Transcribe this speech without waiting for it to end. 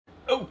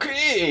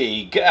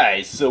Okay,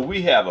 guys, so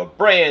we have a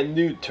brand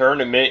new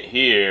tournament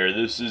here.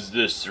 This is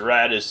the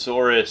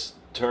CERATOSAURUS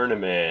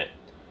tournament.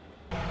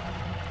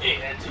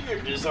 And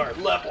here is our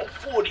level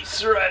 40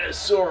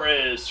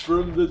 CERATOSAURUS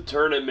from the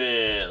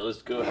tournament.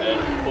 Let's go ahead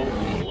and poke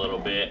him a little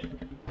bit.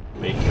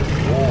 Make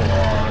him roar.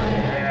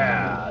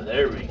 Yeah,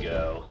 there we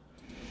go.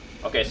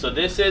 Okay, so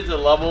this is the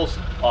level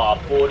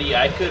 40.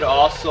 I could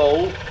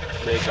also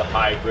make a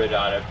hybrid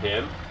out of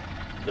him.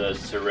 The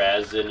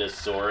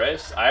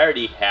CERATOSAURUS. I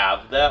already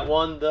have that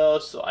one though,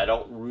 so I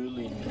don't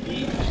really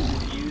need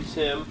to use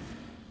him.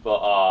 But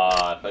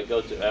if I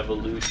go to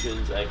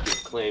evolutions, I can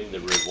claim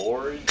the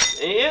rewards,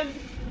 and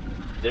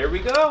there we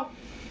go.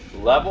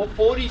 Level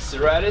 40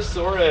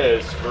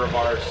 CERATOSAURUS from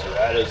our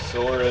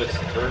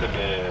CERATOSAURUS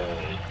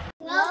tournament.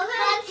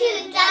 Welcome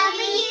to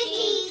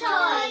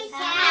WDToys.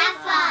 Have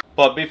fun.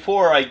 But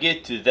before I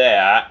get to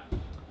that,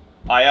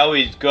 I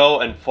always go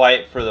and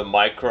fight for the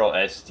micro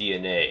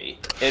SDNA.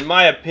 In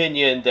my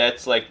opinion,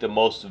 that's like the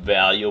most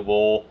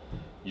valuable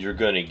you're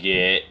gonna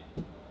get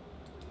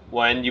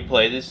when you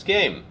play this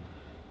game.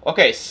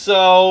 Okay,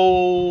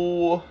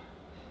 so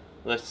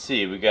let's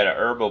see, we got an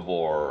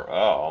herbivore.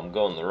 Oh, I'm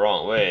going the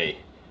wrong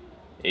way.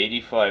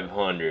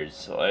 8,500,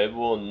 so I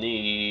will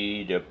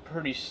need a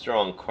pretty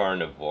strong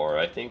carnivore.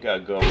 I think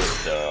I'll go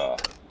with the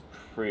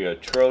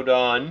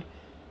Treotrodon.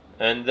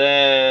 And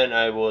then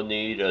I will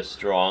need a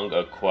strong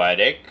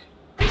aquatic,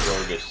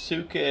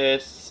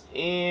 Gorgosuchus,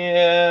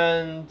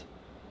 and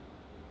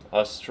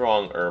a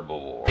strong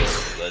herbivore.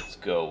 Let's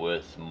go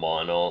with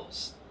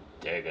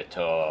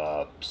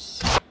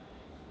Monostegotops.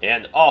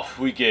 And off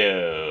we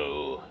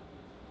go!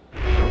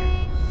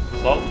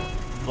 So,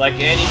 like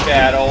any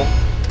battle,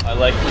 I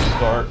like to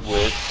start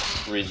with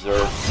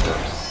reserve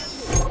first.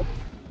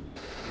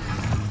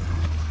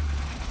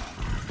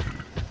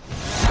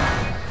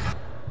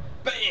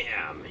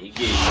 He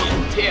gave me a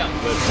tail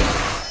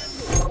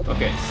whipping.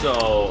 Okay, so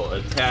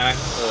attack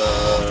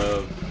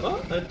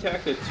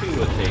attack of 2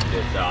 will take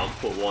that down.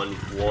 Put one in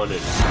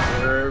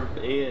reserve,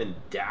 and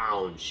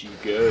down she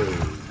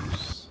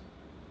goes.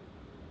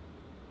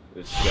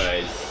 This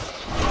guy's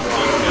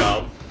strong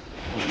enough.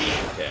 He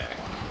needs attack.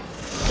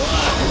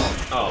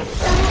 But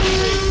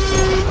he's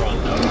still strong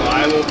enough. But I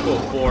will put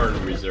 4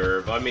 in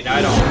reserve. I mean,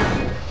 I don't.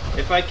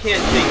 If I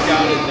can't take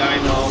down a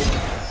dino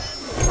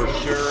for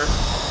sure,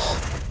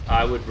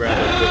 I would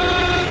rather put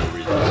everything in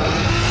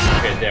reserve.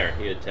 Okay, there,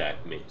 he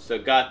attacked me. So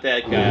got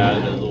that guy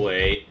out of the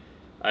way.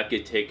 I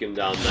could take him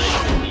down nice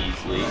and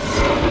easily.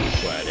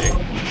 Aquatic.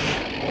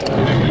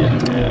 The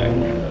attack.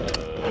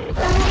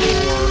 4.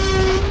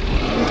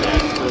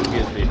 That still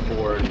gives me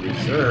 4 in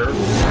reserve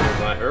for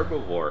my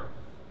herbivore.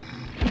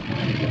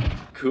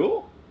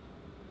 Cool.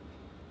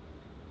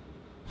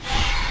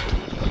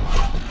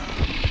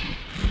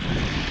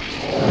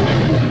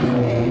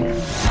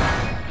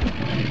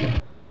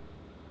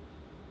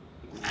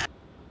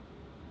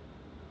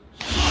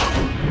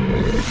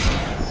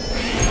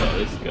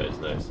 This guy's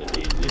nice and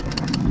easy.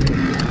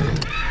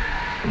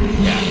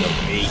 Attack of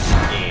 8,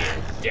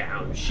 and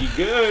down she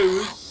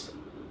goes.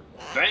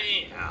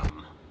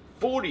 Bam!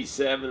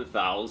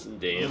 47,000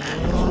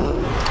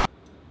 damage.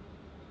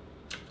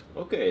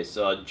 Okay,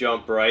 so I'll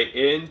jump right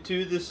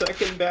into the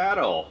second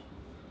battle.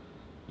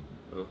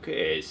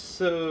 Okay,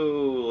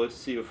 so let's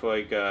see if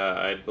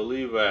I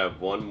believe I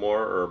have one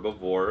more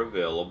herbivore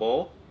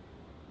available.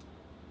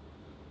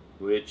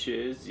 Which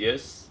is,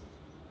 yes,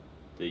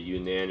 the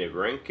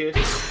Unanirhynchus,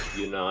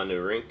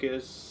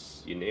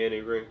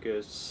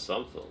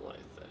 something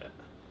like that.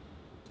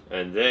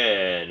 And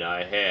then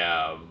I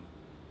have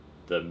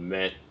the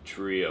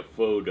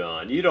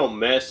Metriophodon. You don't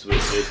mess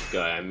with this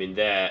guy. I mean,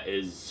 that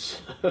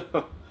is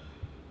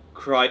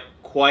quite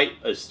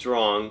a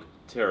strong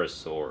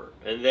pterosaur.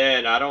 And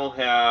then I don't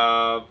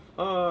have.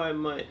 Oh, I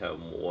might have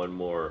one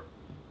more.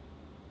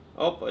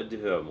 Oh, I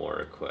do have more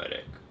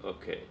aquatic.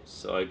 Okay,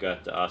 so I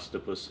got the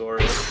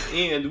Osteoposaurus,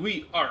 and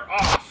we are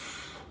off!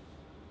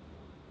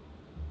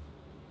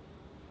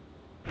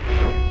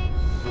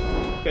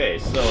 Okay,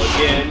 so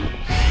again,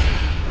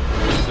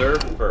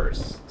 reserve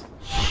first.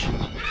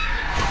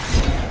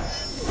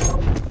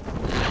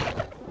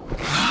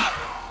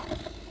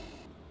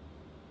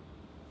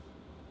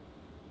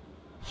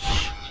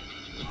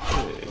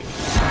 Okay.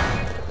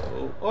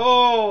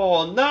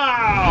 Oh,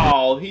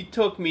 no! He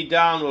took me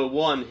down with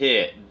one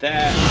hit.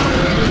 That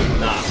was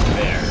not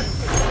fair.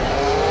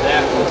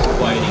 That was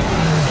fighting.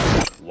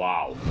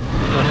 Wow.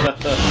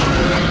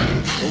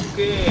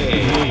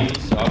 Okay,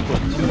 so I'll put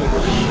 2 in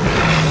reserve.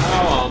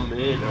 Now I'm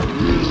in a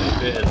really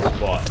bad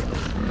spot.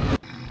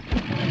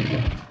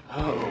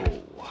 Oh.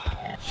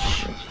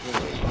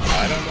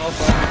 I don't know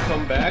if I can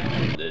come back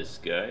from this,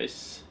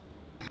 guys.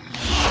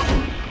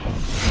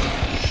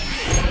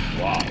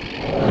 Wow.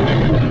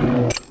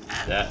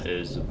 That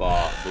is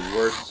about the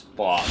worst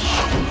spot.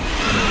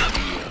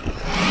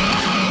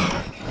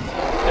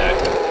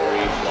 Attack of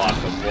 3, block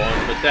of 1,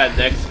 but that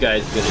next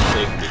guy's gonna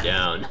take me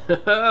down.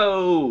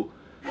 Oh!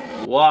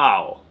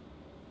 Wow.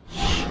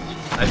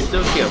 I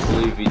still can't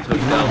believe he took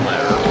down my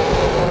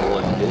herbivore in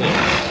one hit.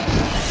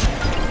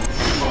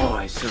 Oh,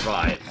 I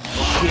survive.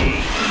 Okay.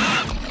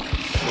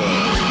 So,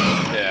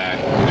 attack.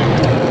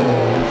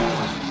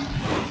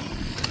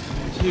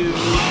 2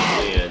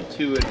 and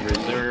 2 in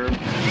reserve.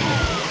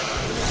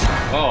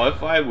 Oh,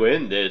 if I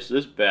win this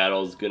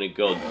battle's gonna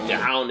go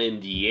down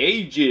in the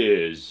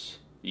ages.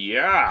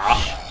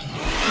 Yeah.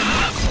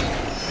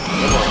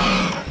 Come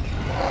on.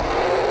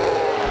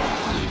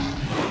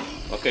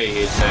 Okay,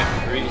 he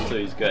attacked 3, so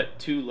he's got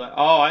 2 left.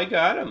 Oh, I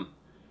got him.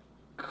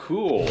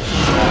 Cool.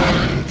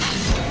 Wow.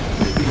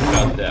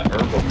 Got that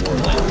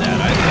herbivore like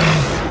that. I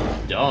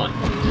got done.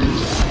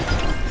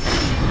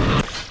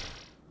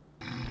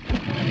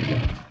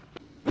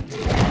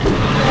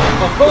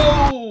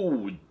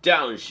 Oh,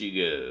 down she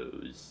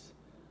goes.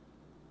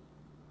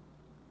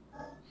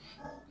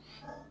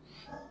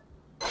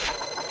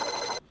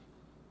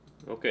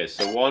 Okay,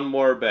 so one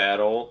more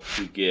battle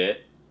to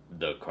get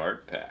the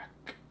card pack.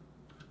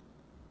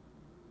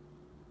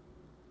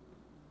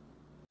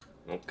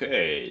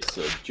 Okay,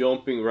 so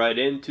jumping right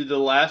into the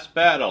last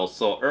battle.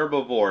 So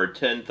herbivore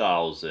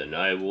 10,000.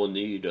 I will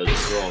need a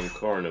strong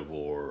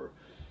carnivore.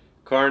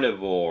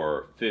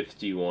 Carnivore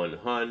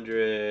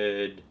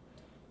 5,100.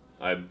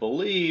 I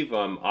believe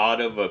I'm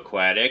out of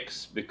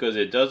aquatics because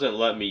it doesn't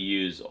let me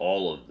use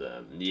all of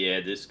them.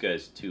 Yeah, this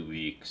guy's too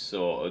weak.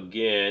 So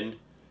again,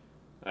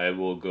 I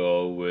will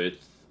go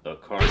with a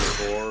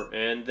carnivore,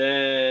 and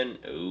then,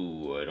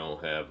 ooh, I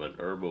don't have an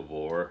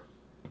herbivore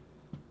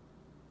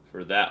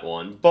for that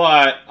one,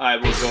 but I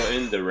will go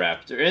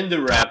Indoraptor.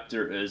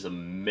 Indoraptor is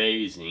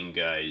amazing,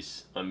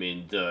 guys. I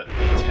mean, the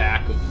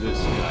attack of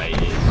this guy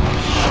is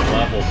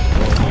level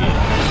 20.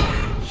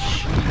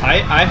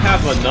 I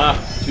have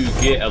enough to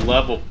get a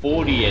level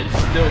 40 and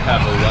still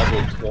have a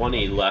level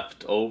 20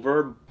 left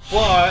over,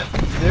 but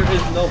there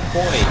is no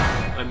point.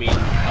 I mean,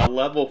 a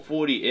level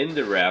 40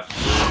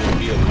 Indoraptor would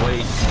be a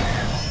waste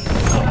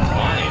of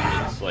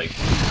time. It's like,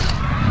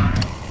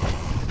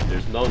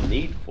 there's no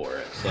need for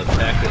it. So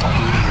attack of 2,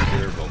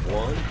 reserve of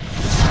 1.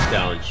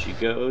 Down she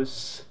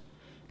goes.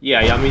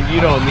 Yeah, I mean,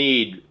 you don't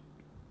need...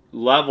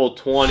 Level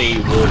 20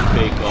 will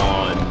take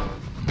on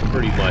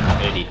pretty much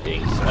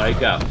anything. So I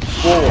got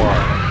 4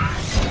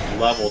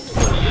 level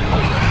 20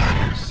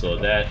 Indoraptors. So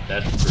that's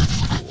pretty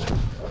cool.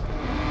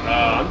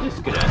 I'm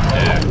just gonna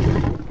attack.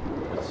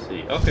 Let's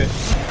see. Okay.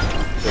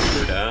 Took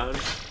her down.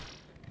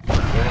 So I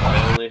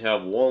only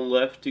have 1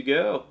 left to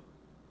go.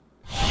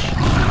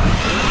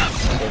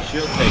 So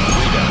she'll take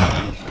me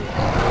down easily.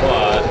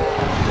 But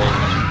then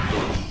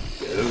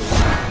she is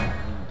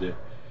doomed.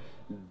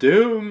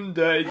 Doomed,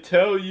 I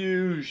tell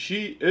you,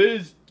 she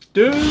is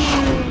doomed.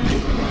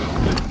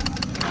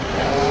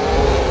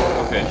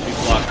 Okay, she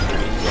blocked 3,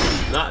 so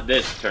not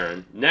this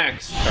turn.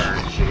 Next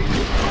turn, she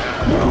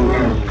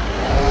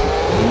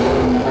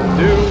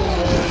doomed.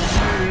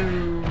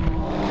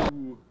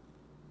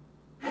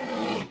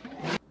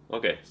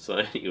 Okay, so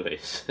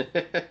anyways.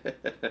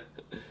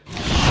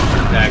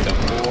 Attack of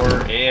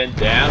 4, and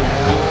down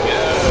she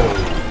goes.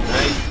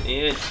 Nice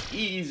and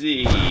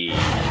easy.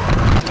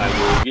 I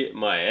will get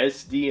my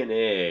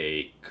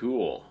SDNA.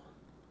 Cool.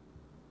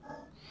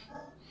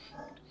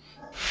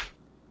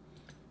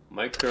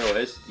 Micro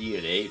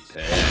SDNA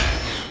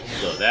pack.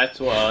 So that's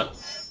what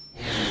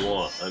you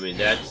want. I mean,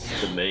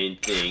 that's the main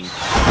thing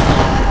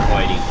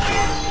fighting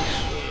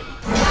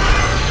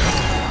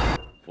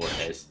for this game. For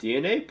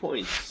SDNA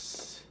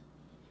points.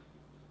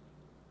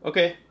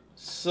 Okay.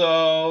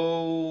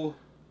 So,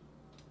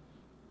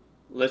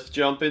 let's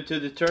jump into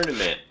the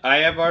tournament. I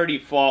have already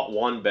fought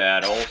 1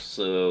 battle,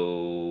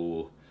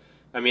 so...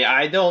 I mean,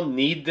 I don't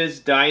need this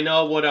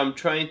dino. What I'm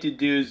trying to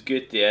do is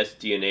get the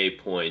SDNA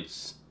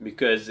points.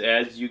 Because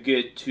as you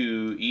get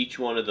to each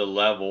one of the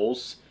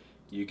levels,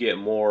 you get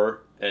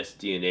more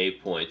SDNA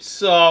points.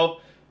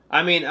 So,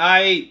 I mean,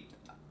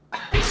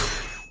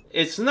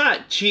 it's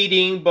not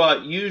cheating,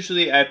 but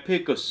usually I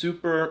pick a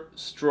super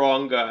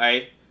strong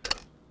guy,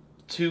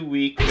 2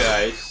 weak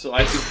guys, so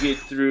I could get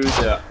through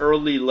the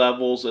early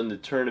levels in the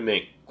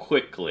tournament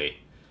quickly.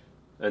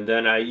 And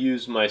then I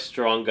use my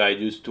strong guy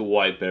just to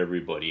wipe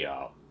everybody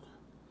out.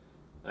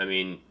 I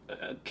mean,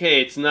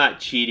 okay, it's not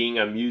cheating,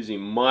 I'm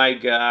using my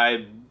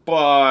guy,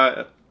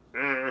 but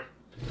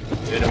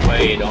in a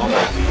way it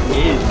almost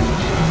is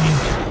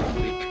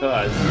cheating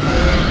because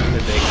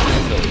it makes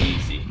it so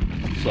easy.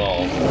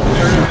 So,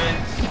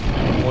 tournaments,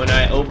 when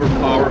I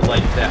overpower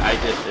like that, I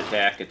just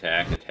attack.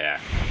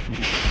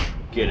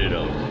 Get it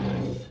over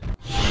with.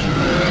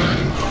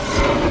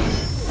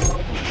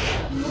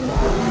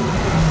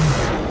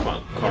 Come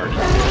on,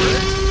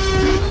 Carnosaurus.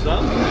 Do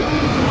something.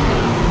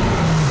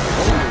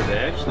 Oh, they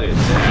actually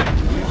attack.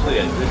 Usually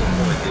at this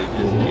point they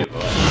just give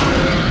up.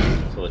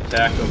 So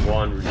attack of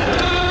 1, reserve. I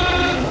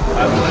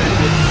wanted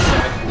this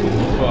attack too,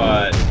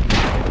 but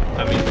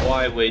I mean,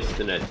 why waste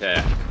an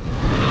attack?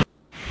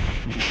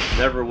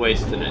 Never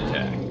waste an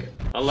attack.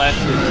 Unless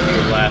it's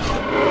your last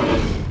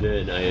opponent,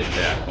 then I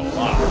attack a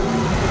lot.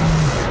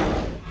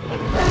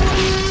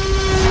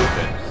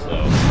 Okay, so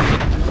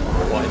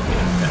why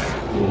can't attack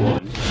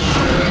 1?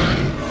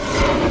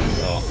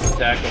 So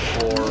attack of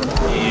 4,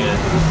 and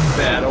this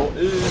battle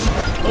is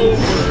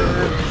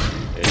over.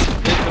 It's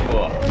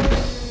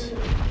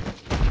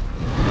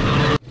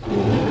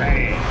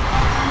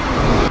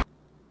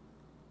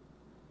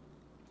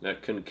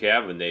that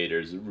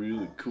Concavenator is a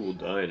really cool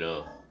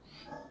dino.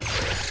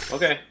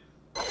 Okay,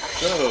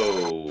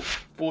 so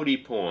 40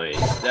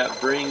 points. That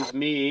brings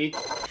me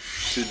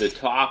to the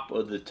top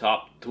of the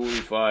top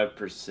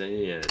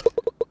 25%.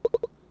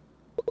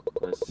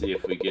 Let's see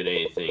if we get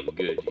anything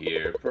good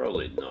here.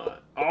 Probably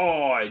not.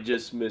 Oh, I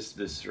just missed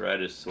the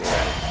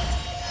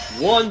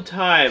CERATOSAURUS. One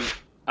time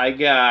I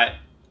got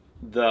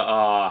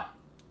the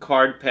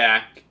card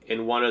pack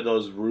in one of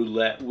those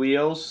roulette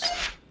wheels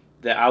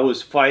that I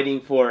was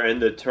fighting for in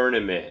the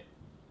tournament.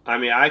 I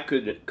mean, I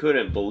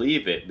couldn't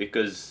believe it,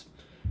 because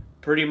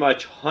pretty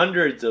much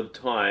hundreds of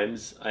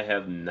times I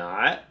have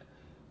not.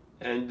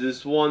 And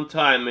this one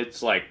time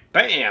it's like,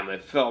 bam,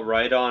 it fell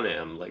right on it.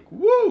 I'm like,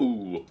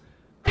 woo!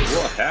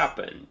 What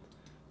happened?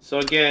 So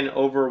again,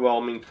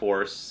 overwhelming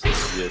force.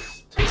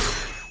 Just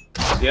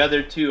the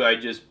other two I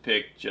just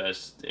picked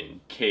just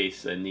in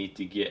case I need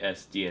to get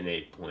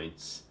SDNA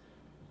points,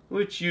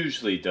 which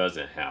usually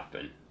doesn't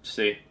happen.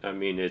 See, I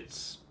mean,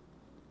 it's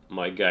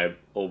my guy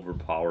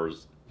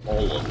overpowers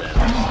all of them.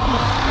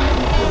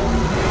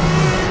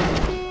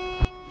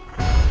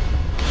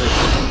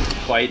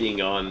 Fighting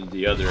on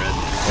the other end of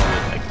the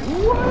planet, like,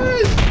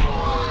 what?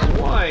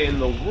 Why in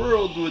the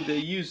world would they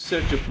use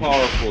such a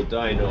powerful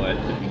dino at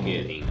the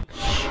beginning?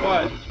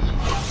 But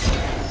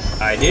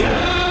I did,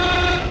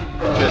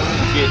 just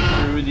to get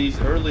through these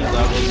early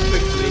levels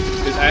quickly,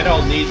 because I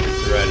don't need the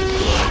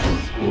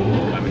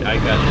CERATOSAURUS. I mean, I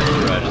got the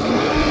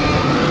CERATOSAURUS.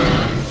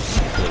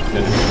 So it's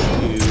gonna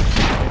be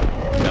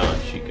 2. Down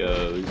she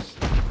goes.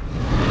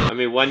 I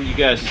mean, when you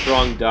got a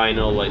strong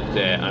dino like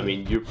that, I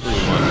mean, you're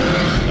pretty much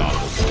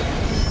unstoppable.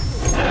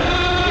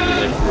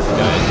 Even if this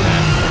guy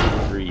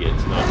attacks 3,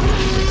 it's not really going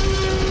to be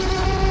done.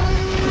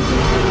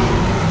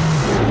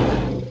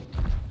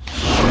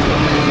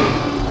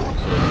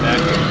 So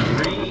attack at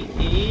 3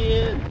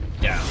 and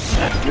down.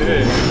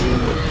 Good.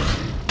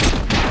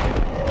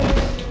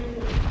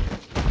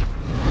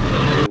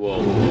 So we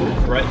will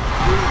move right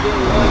through the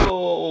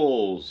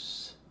levels.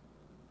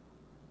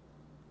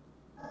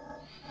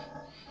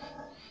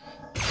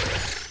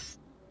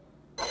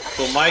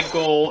 So my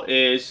goal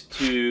is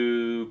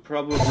to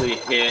probably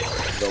hit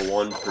the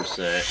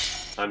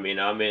 1%. I mean,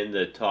 I'm in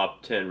the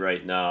top 10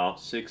 right now.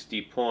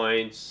 60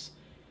 points.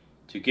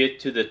 To get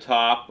to the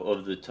top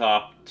of the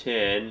top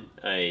 10,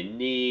 I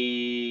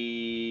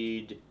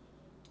need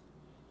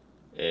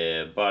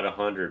about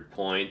 100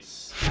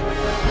 points.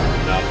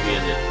 And I'll be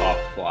in the top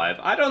 5.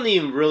 I don't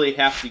even really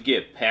have to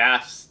get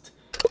past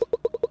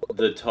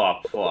the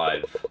top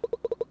 5.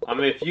 I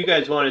mean, if you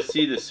guys want to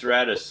see the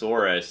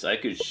CERATOSAURUS, I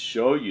could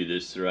show you the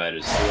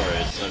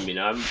CERATOSAURUS. I mean,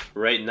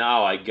 right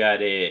now I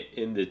got it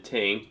in the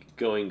tank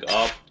going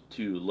up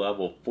to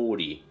level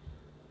 40.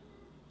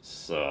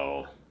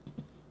 So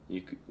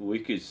we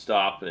could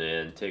stop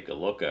and take a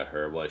look at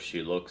her, what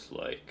she looks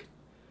like.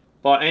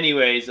 But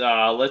anyways,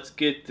 let's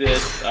get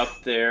this up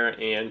there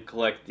and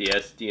collect the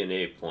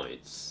SDNA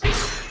points.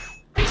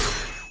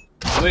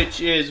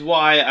 Which is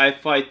why I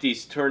fight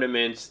these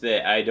tournaments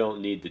that I don't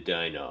need the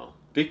dino.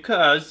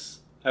 Because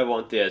I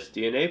want the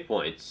SDNA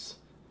points.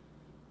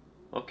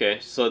 Okay,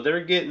 so they're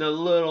getting a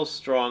little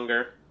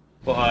stronger,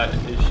 but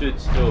it should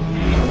still be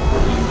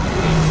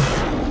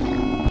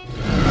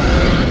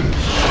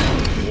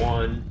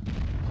one.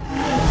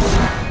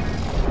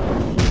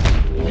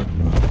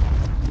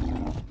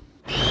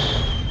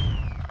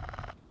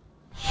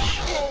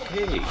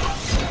 Okay,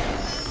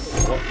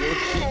 what will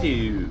she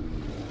do?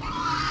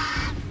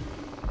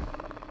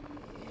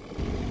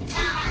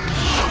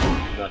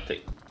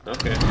 Nothing.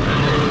 Okay.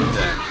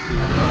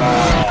 Oh,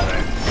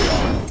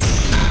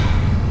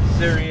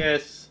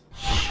 serious?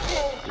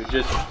 You're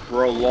just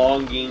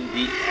prolonging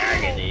the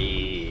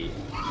agony.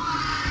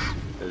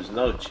 There's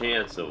no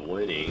chance of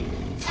winning.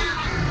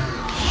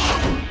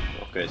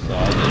 Okay, so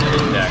I'll just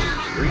attack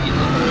 3 then.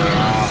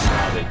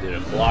 Ah, they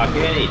didn't block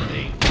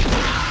anything.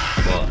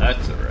 Well,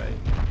 that's alright.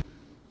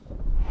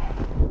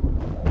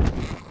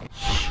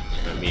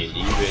 I mean,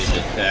 even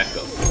attack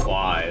of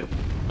 5.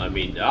 I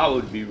mean, I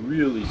would be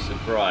really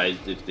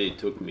surprised if they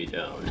took me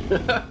down.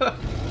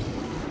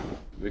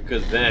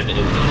 Because then it's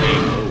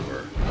game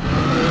over.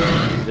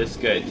 If this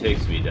guy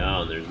takes me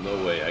down, there's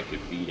no way I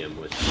could beat him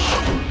with 4.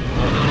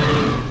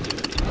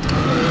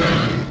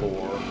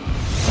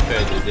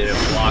 Okay, they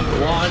didn't block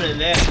 1, and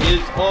that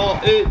is all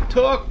it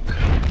took.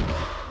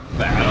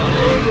 Battle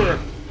over.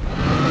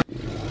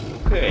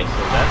 Okay,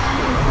 so that's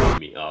going to bring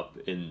me up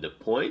in the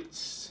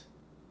points.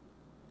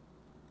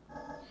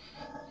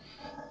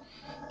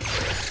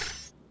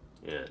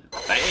 And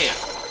bam!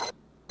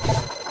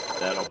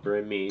 That'll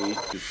bring me to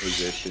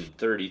position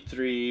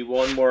 33.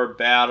 One more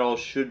battle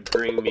should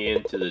bring me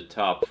into the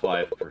top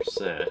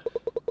 5%.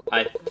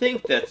 I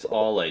think that's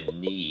all I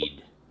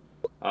need.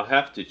 I'll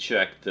have to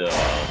check the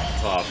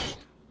top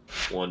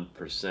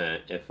 1%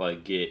 if I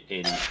get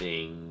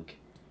anything,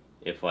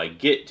 if I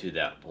get to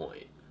that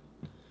point.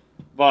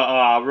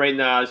 But right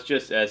now it's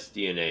just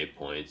SDNA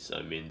points.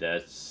 I mean,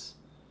 that's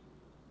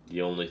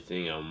the only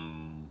thing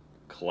I'm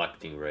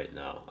collecting right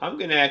now. I'm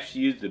gonna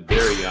actually use the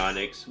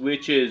baryonyx,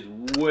 which is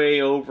way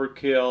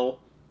overkill.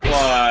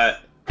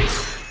 but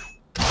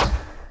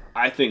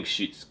I think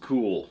she's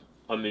cool.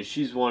 I mean,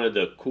 she's one of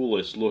the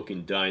coolest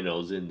looking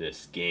dinos in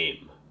this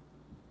game.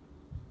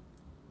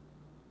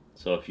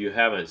 So if you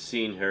haven't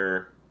seen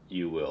her,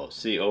 you will.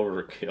 See,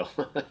 overkill.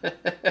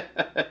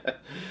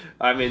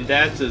 I mean,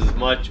 that's as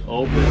much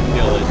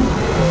overkill as you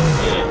can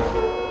get.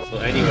 So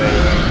anyway,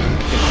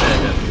 you can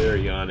send that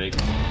Baryonyx.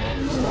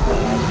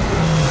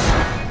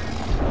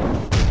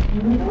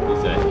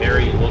 He's a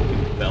hairy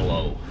looking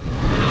fellow.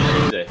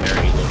 He's a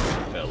hairy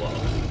looking fellow.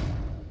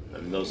 I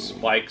mean, those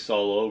spikes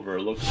all over,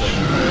 it looks like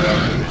he's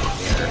covered in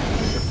hair.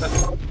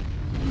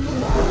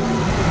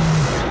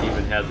 She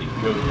even has a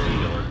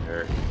goatee on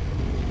her.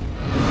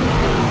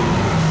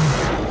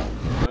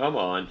 Come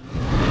on.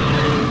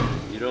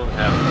 You don't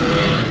have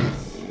hands.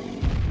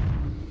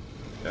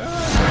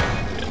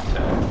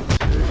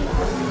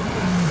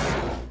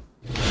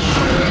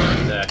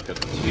 Attack of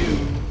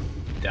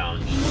 2 down.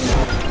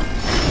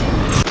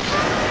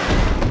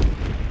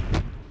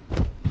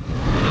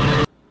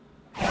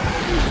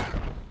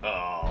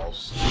 Oh,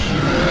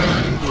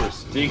 Stiggy. Poor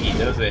Stiggy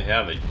doesn't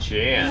have a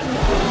chance.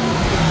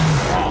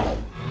 Wow.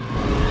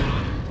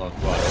 Talk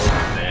about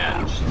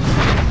overmatched.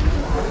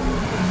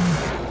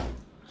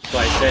 So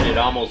I said it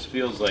almost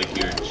feels like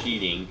you're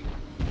cheating.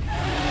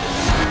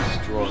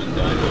 Strong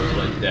dinos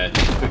like that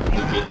to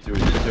quickly get through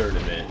the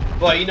tournament.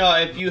 But you know,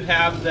 if you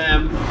have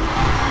them,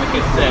 like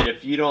I said,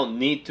 if you don't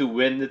need to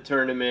win the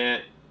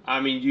tournament,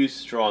 I mean,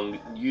 use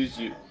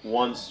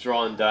one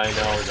strong dino,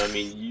 and I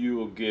mean, you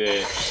will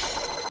get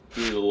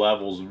through the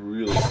levels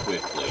really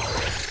quickly.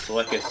 So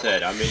like I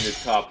said, I'm in the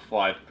top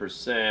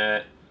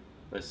 5%.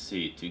 Let's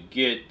see, to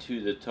get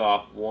to the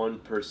top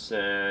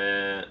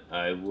 1%,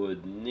 I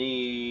would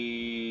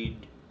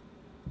need...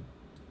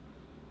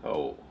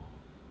 Oh,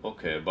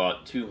 okay,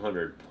 about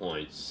 200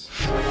 points.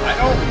 I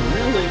don't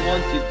really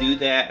want to do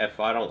that if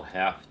I don't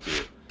have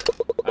to.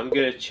 I'm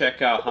gonna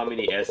check out how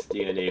many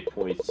SDNA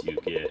points you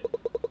get.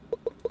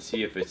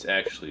 See if it's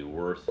actually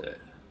worth it.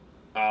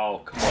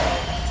 Oh, come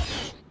on.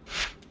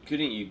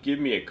 Couldn't you give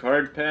me a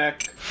card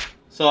pack?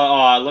 So,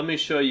 let me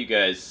show you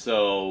guys.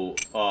 So,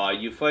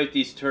 you fight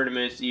these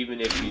tournaments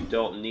even if you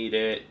don't need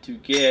it to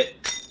get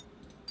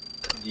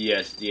the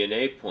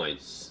SDNA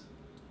points.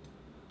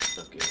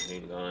 Okay,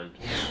 hang on.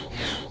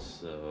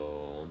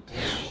 So,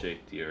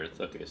 shake the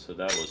earth. Okay, so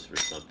that was for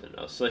something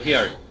else. So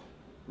here,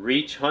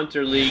 reach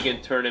Hunter League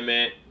and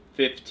Tournament,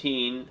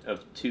 15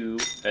 of 2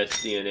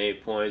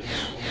 SDNA points.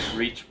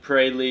 Reach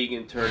Prey League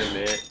and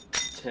Tournament,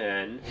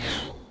 10.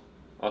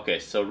 Okay,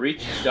 so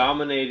reach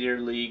Dominator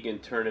League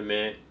and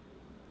Tournament,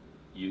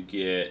 you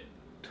get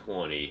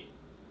 20.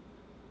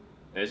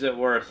 Is it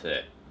worth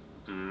it?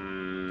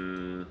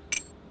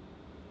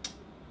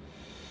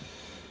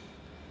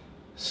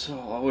 So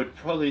I would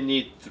probably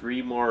need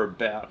 3 more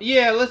battles.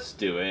 Yeah, let's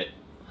do it.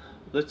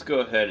 Let's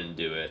go ahead and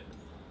do it.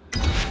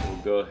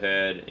 We'll go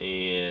ahead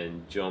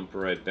and jump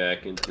right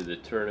back into the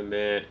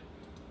tournament.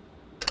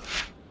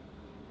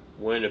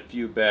 Win a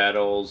few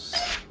battles.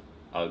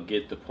 I'll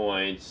get the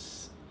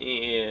points.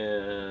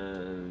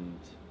 And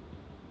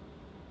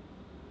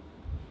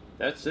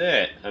that's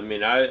it. I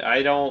mean,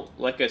 I don't,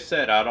 like I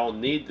said, I don't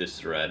need the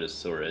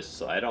CERATOSAURUS,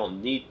 so I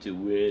don't need to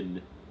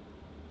win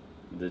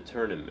the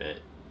tournament.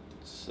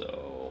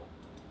 So,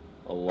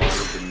 along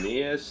the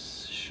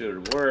Mias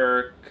should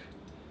work.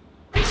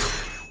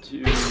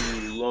 To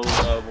low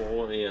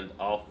level, and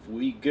off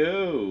we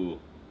go.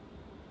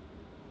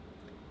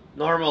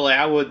 Normally,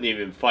 I wouldn't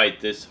even fight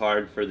this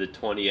hard for the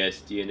 20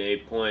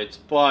 SDNA points,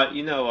 but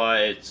you know what,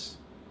 it's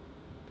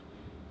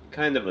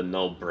kind of a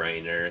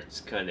no-brainer. It's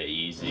kind of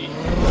easy. A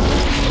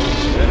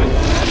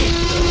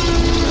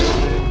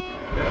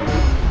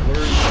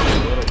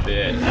little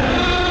bit.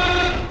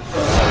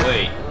 Oh,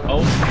 wait.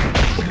 Oh,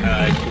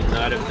 I should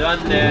not have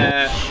done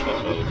that.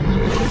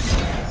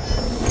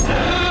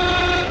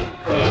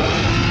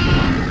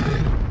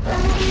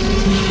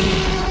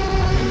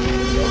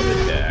 Don't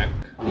attack.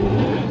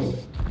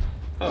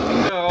 Oh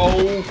no!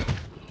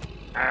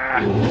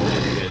 Ah,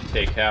 it's gonna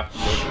take half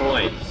my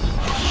points.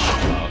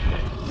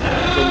 Okay.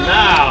 So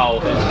now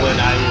is when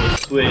I will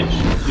switch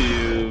to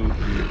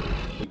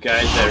the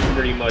guys that are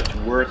pretty much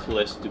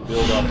worthless to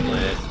build up my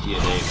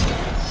SDNA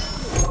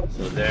points.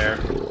 So there,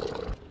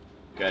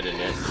 got an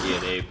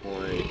SDNA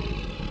point.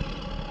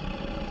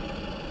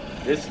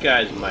 This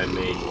guy's my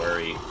main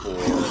worry for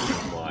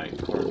my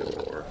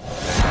carnivore.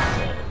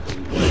 So,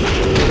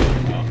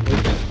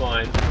 which is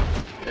fine.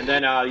 And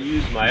then I'll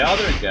use my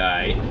other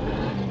guy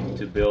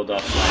to build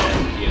up my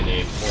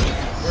SDNA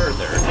points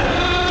further.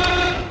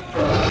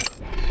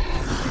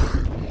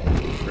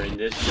 Bring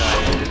this guy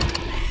in,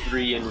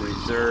 3 in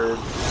reserve,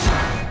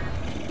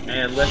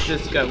 and let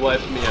this guy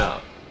wipe me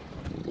out.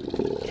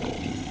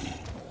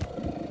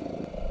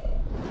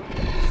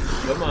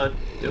 Come on,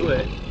 do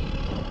it.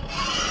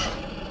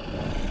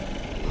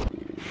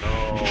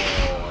 Oh,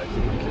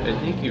 I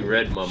think you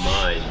read my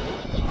mind.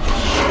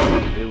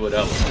 Knew what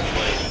I was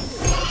playing.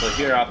 So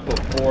here I'll put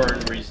 4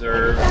 in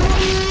reserve,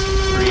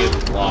 3 in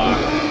block.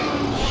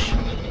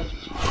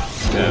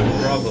 That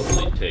would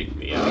probably take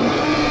me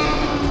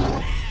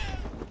out.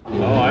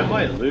 I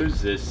might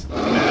lose this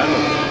battle,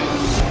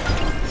 guys.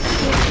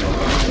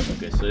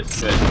 Okay, so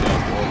this guy's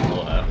got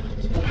one left.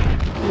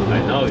 I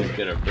know he's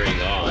gonna bring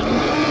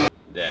on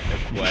that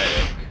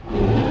aquatic.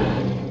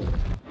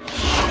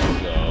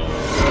 So,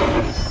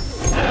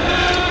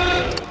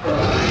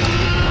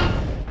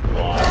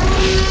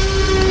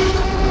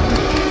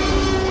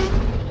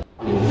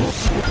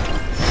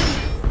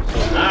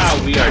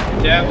 we are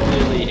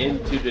definitely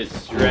into the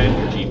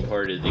strategy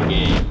part of the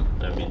game.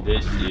 I mean,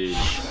 this is...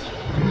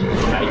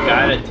 I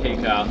gotta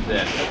take out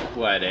that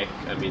aquatic.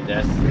 I mean,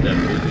 that's the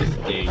biggest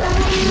thing.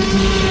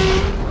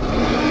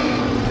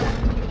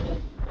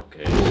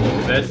 Okay, so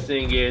the best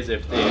thing is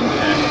if they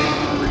attack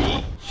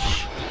 3.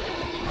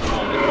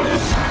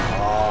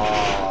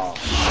 Oh,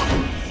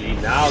 see,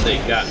 now they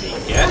got me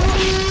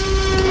guessing.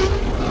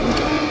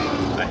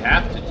 I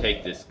have to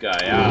take this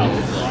guy out,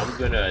 so I'm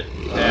gonna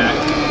attack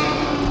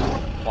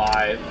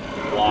 5,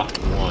 block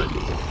 1.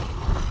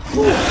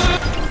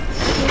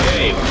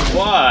 Okay,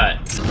 but...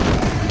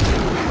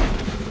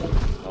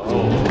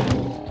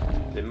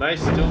 Oh. They might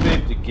still be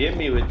able to get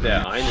me with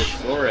that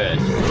Dinosaurus.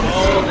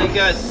 Oh, they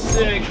got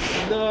 6!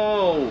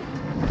 No!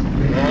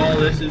 Oh,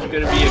 this is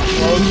gonna be a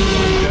close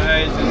one,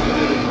 guys. It's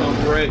gonna come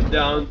right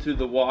down to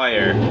the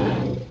wire.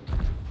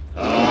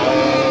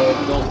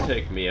 Oh, don't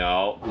take me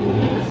out,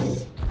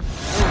 please.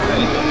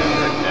 Okay, they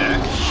never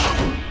attacked.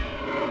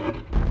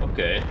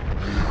 Okay.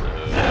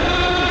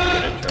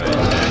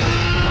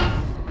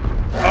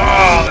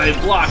 Oh, they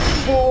blocked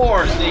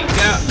 4! They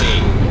got me!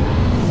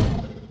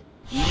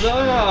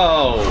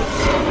 No!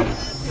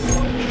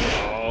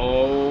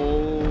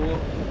 Oh,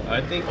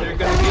 I think they're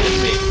gonna get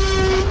me.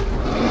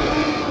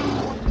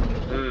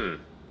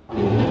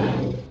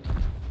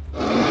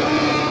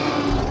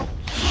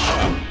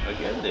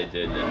 Again, they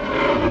didn't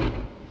attack.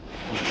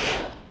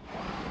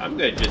 I'm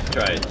gonna just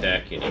try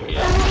attacking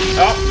again.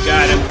 Oh,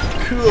 got him!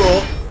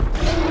 Cool!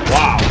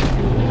 Wow!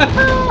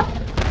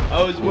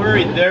 I was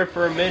worried there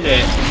for a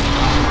minute.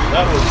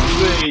 That was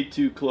way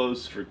too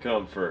close for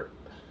comfort.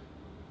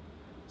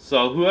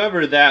 So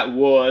whoever that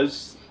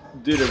was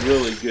did a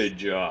really good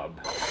job.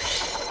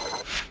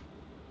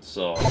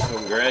 So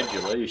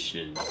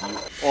congratulations, you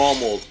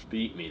almost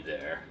beat me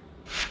there.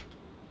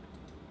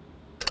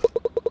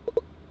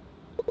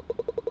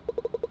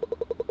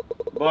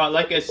 But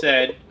like I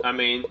said, I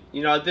mean,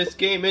 you know, this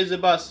game is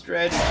about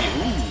strategy.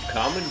 Ooh,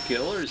 common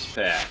killers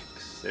pack.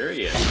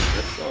 Serious,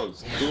 that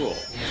sounds cool.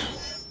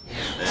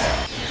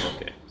 Yeah,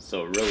 okay,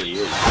 so it really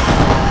is.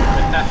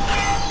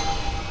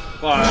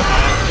 But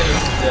I'll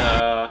take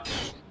the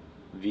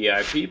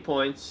VIP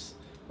points.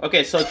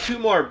 Okay, so 2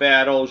 more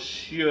battles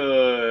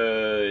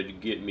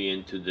should get me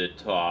into the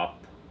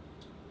top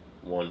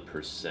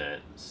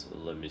 1%. So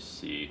let me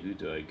see, who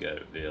do I got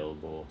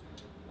available?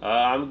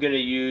 I'm gonna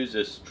use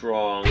a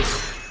strong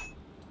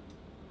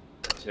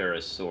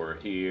pterosaur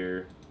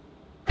here.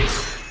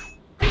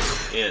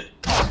 And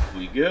off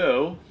we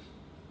go.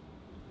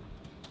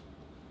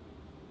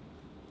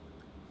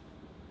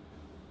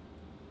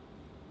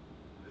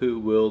 Who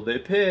will they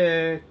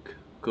pick?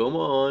 Come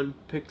on,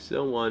 pick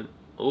someone.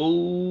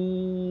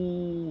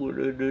 Oh,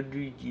 this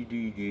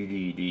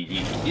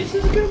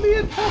is gonna be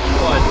a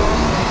tough one.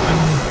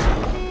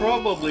 I'm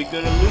probably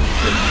gonna lose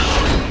this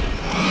one.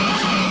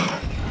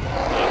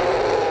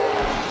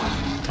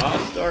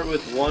 I'll start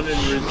with 1 in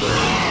reserve.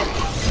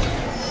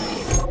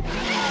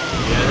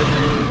 Yeah, this is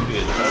gonna be a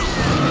tough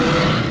one.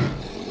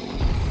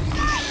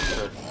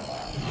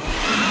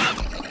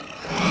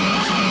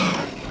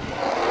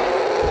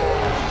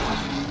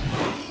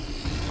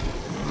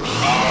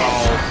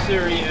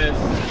 Serious.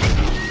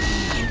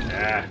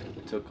 Ah,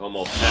 it took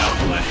almost half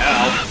my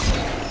health.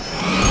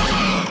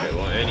 Okay,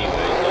 well anyways,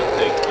 I'll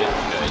take this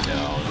guy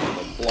down.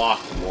 I'll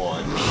block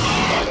 1.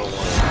 I don't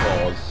want to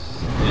cause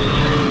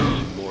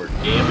any more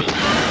damage.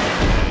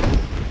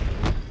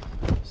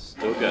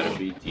 Still gotta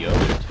beat the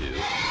other 2.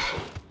 These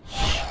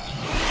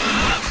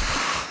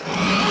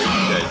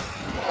guys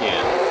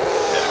can't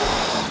attack.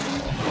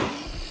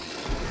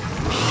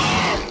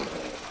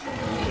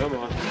 Come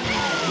on,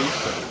 do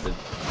something.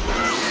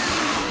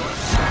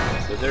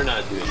 So they're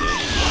not doing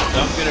anything. So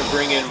I'm gonna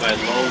bring in my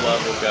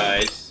low-level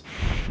guys,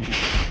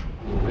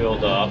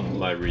 build up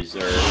my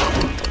reserve.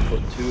 I'll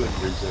put 2 in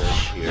reserve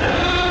here.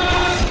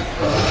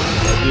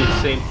 I'll do the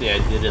same thing I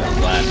did in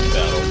the last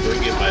battle.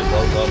 Bring in my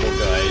low-level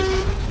guys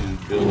to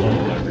build up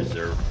my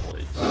reserve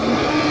points.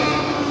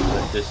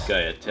 Let this guy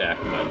attack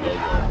my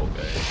low-level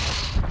guys.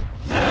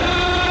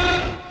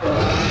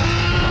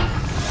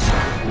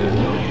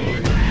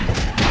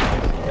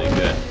 They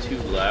got 2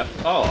 left.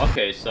 Oh,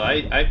 okay. So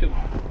I could.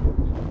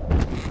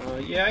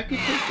 Yeah, I could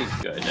take this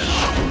guy down.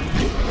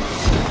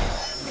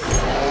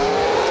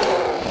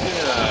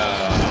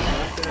 Yeah, I'm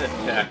not gonna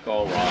attack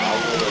all out. I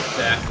will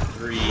attack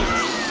 3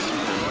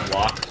 and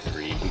block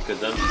 3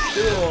 because I'm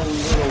still a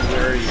little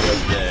wary of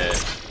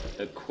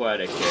the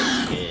aquatic at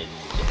the end.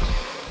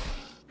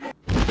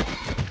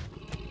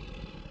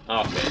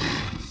 Okay,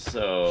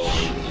 so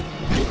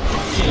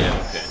yeah,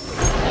 okay.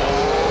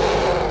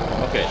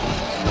 Okay,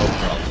 no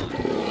problem.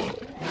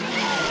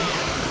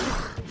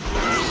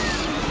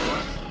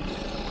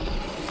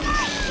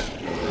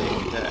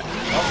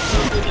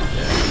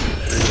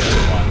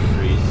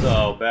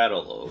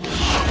 battle over.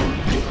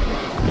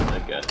 I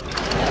got this.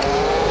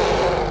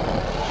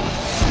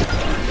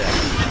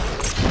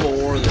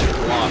 Four, then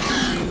block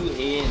 2,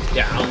 and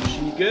down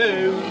she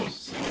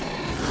goes.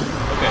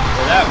 Okay,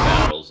 so that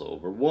battle's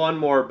over. One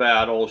more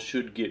battle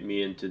should get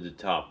me into the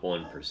top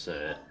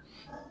 1%.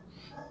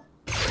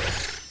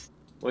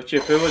 Which,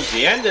 if it was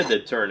the end of the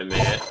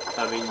tournament,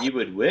 I mean, you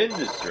would win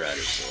the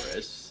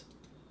Ceratosaurus.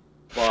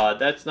 But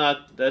that's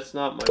not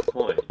my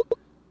point.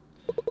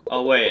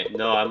 Oh wait,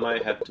 no, I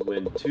might have to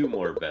win 2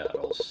 more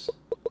battles.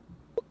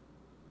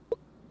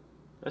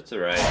 That's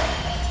alright.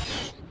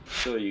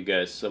 Show you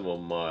guys some of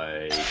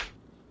my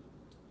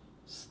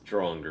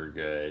stronger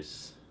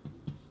guys.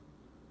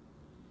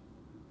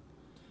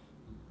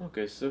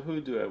 Okay, so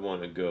who do I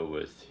want to go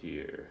with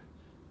here?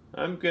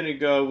 I'm gonna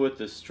go with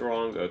the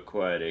strong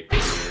aquatic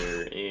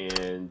here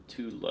and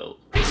 2 low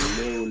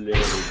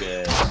level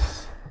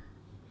guys.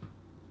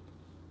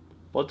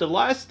 But the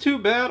last 2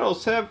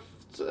 battles have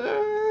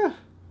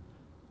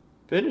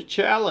been a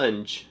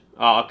challenge.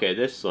 Oh, okay,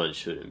 this one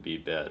shouldn't be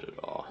bad at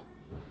all.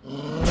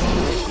 It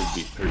should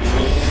be pretty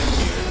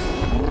easy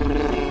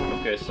here.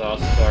 Okay, so I'll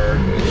start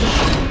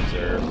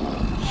reserve.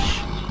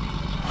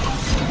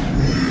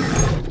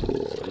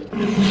 So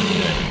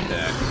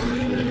attack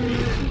shouldn't be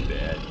too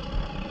bad.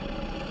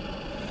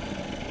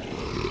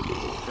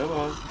 Come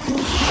on.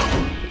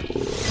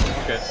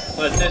 Okay,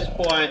 so at this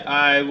point,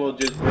 I will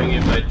just bring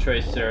in my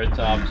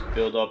Triceratops,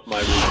 build up my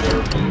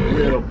reserve a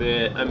little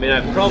bit. I mean,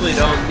 I probably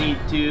don't need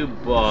to,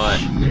 but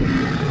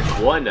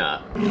why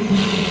not?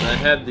 I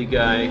have the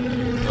guy,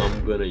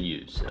 I'm gonna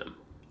use him.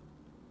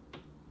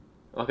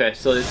 Okay,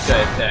 so this guy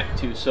attacked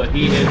too, so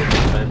he is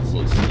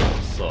defenseless now,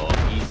 so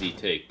easy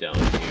takedown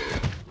here.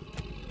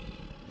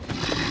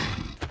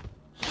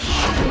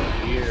 So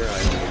here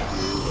I will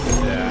do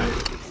attack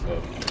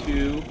of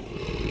 2.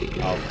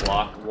 I'll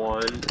block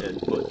 1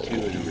 and put 2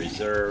 in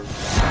reserve.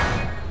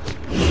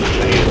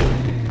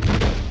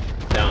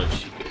 Down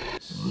she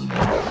goes.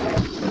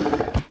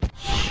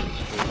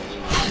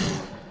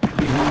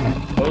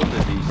 Both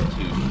of these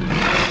 2 should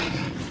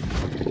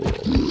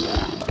be easy.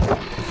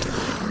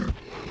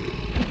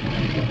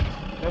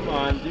 Come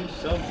on, do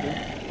something.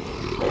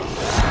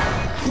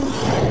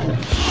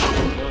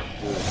 Not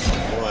doing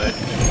much.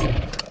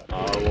 I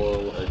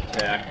will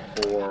attack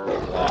for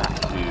block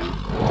 2.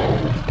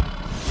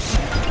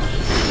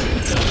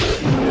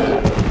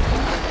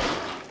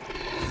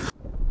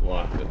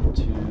 Block of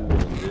 2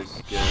 on this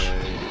guy.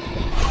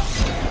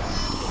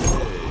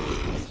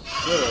 Okay.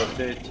 So if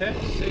they attack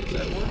 6, I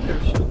wonder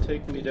if she'll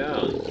take me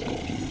down.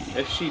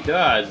 If she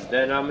does,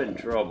 then I'm in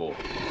trouble.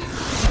 If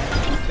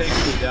she takes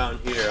me down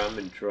here, I'm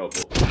in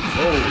trouble.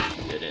 Oh,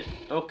 she didn't.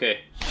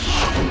 Okay.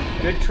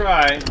 Good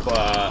try,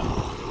 but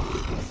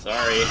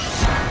sorry.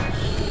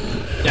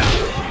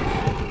 Down.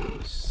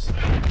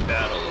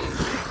 Battle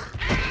over.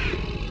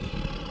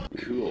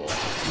 Cool.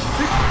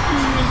 Victory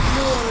is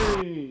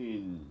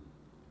mine!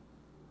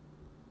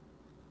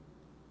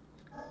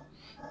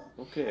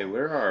 Okay,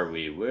 where are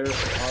we? Where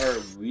are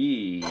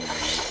we?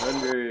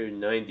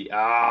 190.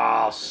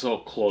 Ah, so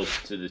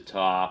close to the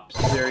top.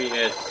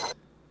 Serious.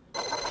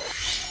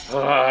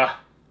 Ah.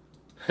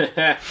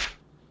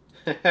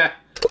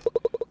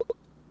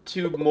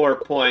 2 more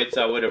points,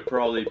 I would have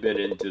probably been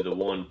into the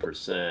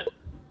 1%.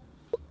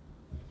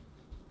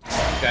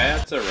 Okay,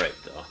 that's alright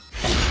though.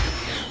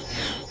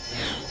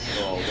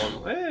 Oh,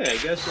 hey, I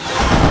guess it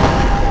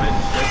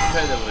makes that's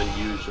kind of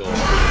unusual for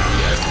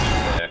the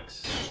FX.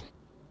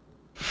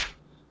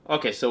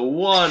 Okay, so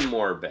 1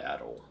 more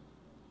battle.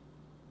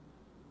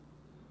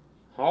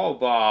 How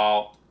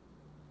about...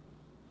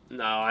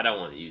 No, I don't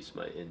want to use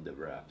my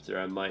Indoraptor.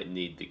 I might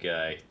need the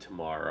guy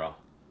tomorrow.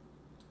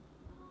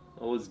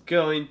 I was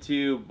going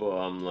to, but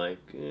I'm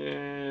like,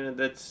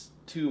 that's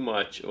too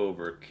much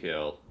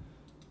overkill.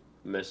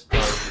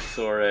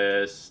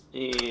 Mastodontosaurus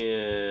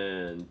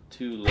and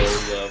 2 low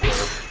level,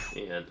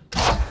 and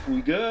off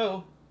we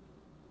go.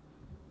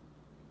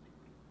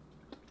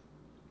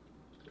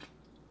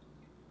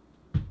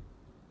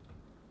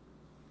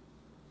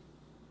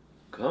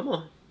 Come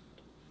on.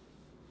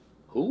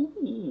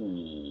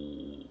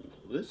 Ooh,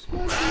 this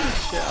might be a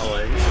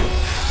challenge.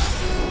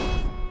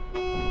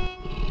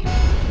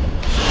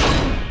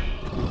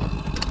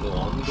 So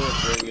I'm gonna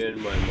bring in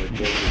my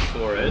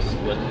Mojosaurus,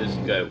 let this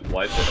guy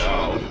wipe it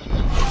out.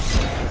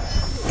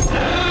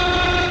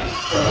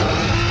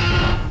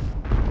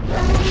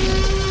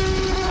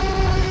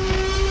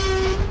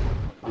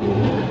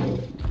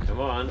 Come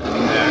on,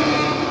 attack.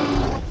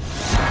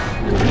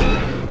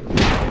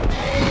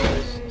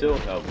 I still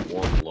have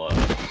 1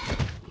 left.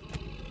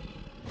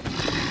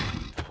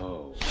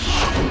 Oh,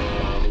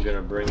 I'm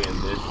gonna bring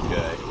in this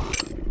guy.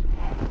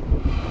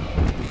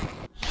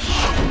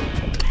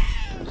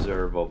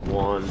 Reserve of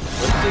 1.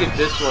 Let's see if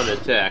this one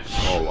attacks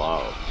all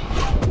out.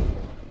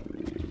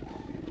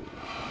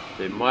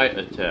 They might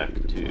attack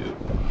 2.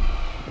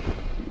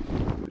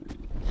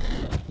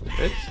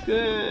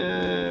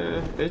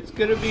 It's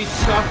gonna be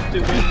tough to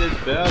win this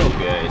battle,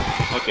 guys.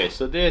 Okay,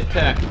 so they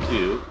attack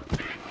 2.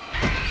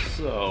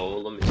 So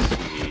let me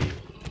see.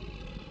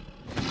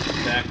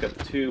 attack of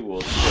 2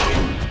 will take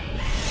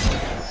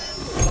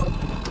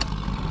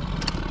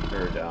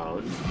her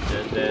down,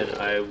 and then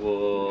I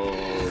will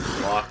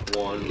block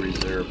 1,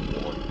 reserve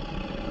 1.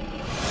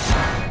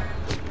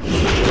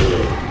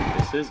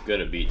 This is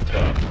gonna be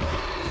tough.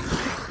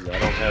 I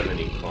don't have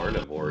any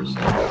carnivores.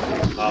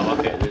 Oh,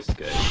 okay, this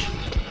guy's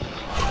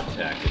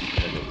attack is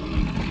kind of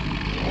weak.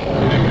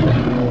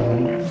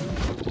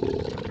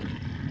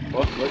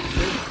 Well, let's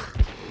see.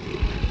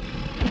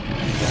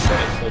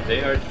 Okay, so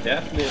they are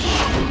definitely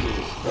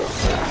using stuff.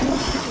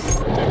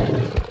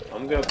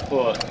 I'm gonna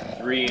put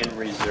 3 in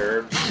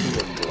reserve, 2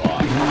 in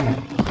block.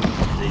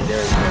 See,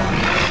 there's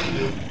 1, 2.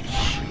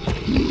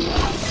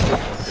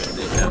 Okay,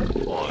 they have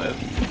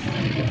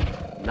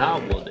 5. Now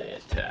will they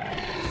attack?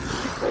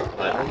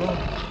 I don't know.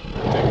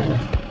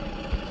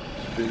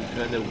 It's been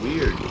kind of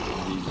weird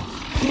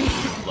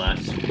these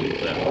last few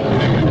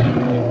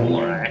episodes. People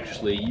are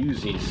actually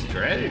using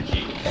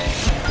strategy.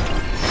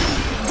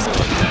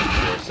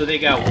 So they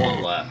got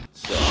 1 left,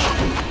 so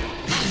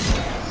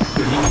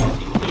pretty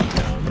easy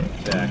takedown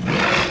attack.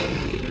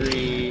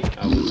 3,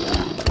 I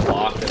will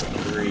block a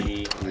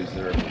 3,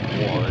 reserve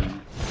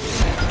 1.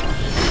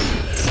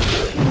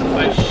 So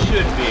I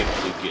should be able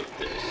to get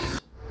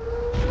this.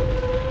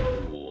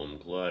 Ooh, I'm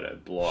glad I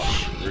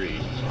blocked 3. She's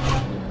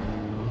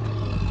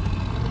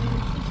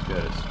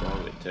got a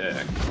strong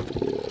attack.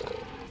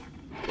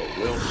 But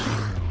will she?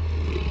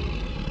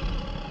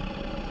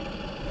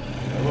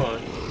 Come on.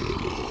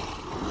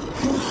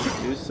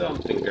 Do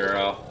something,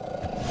 girl.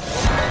 She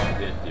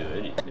didn't do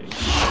anything.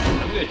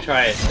 I'm gonna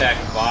try attack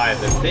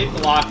 5. If they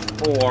block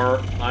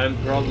 4, I'm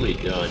probably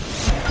done.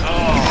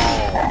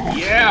 Oh,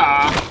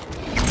 yeah!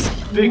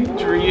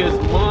 Victory is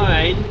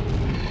mine!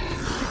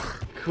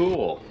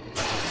 Cool.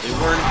 They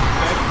weren't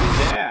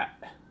expecting that.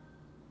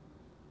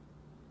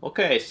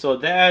 Okay, so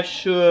that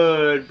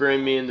should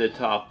bring me in the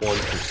top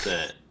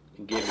 1%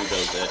 and give me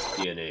those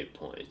SDNA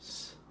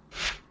points.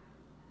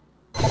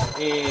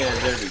 And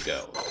there we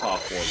go,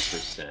 top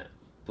 1%.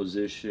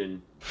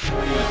 Position.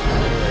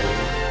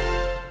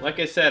 Like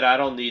I said, I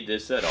don't need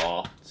this at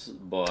all,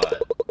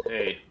 but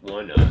hey,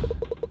 why not?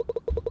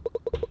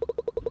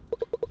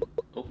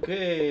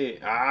 Okay,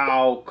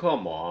 ow,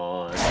 come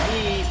on.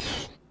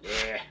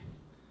 Yeah,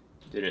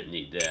 didn't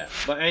need that.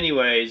 But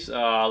anyways,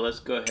 let's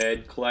go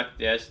ahead, collect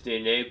the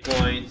SDNA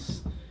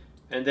points.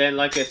 And then,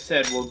 like I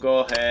said, we'll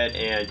go ahead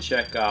and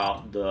check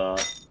out the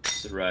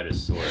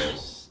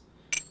CERATOSAURUS.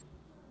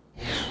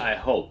 I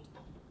hope,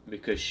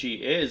 because she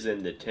is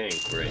in the tank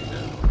right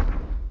now.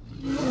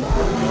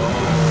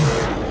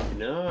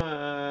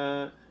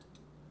 Not.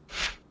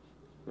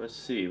 Let's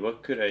see,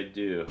 what could I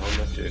do? How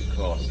much it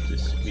costs to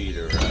speed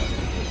her up?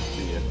 Let's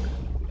see if...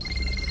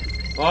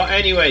 Well,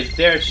 anyways,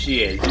 there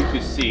she is. You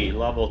can see,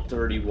 level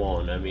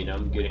 31. I mean,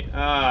 I'm getting...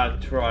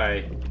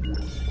 try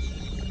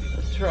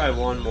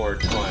one more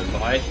time,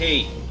 but I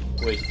hate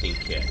wasting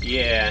cat.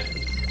 Yeah.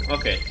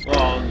 Okay,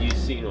 well, you've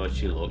seen what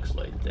she looks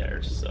like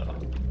there, so...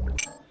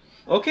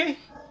 Okay,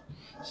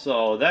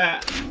 so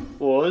that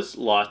was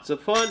lots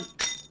of fun.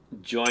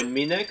 Join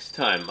me next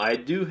time. I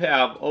do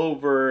have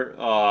over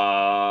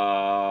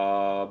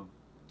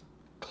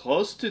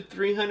close to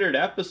 300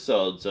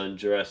 episodes on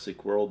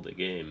Jurassic World The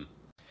Game.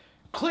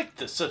 Click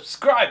the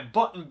subscribe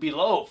button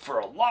below for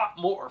a lot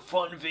more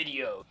fun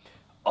videos.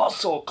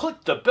 Also,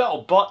 click the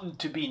bell button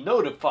to be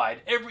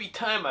notified every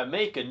time I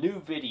make a new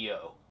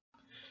video.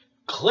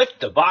 Click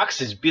the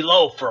boxes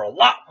below for a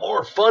lot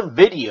more fun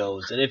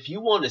videos, and if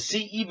you want to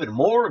see even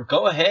more,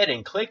 go ahead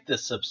and click the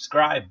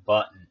subscribe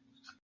button.